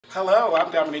Hello, I'm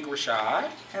Dominique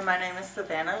Rashad. And my name is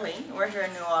Savannah Lee. We're here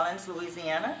in New Orleans,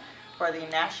 Louisiana for the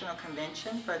National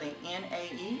Convention for the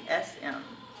Naesm.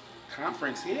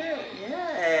 Conference, yay. Yay.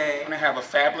 We're going to have a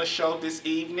fabulous show this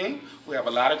evening. We have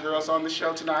a lot of girls on the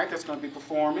show tonight that's going to be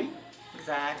performing.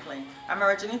 Exactly. I'm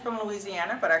originally from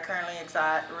Louisiana, but I currently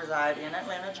reside in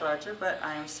Atlanta, Georgia. But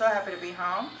I am so happy to be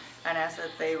home. And as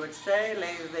they would say,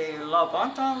 le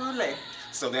bon temps roule.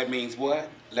 So that means what?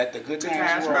 Let the good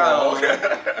times times roll.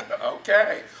 roll.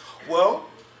 Okay. Well,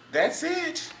 that's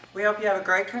it. We hope you have a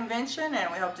great convention,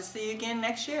 and we hope to see you again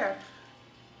next year.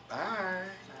 Bye.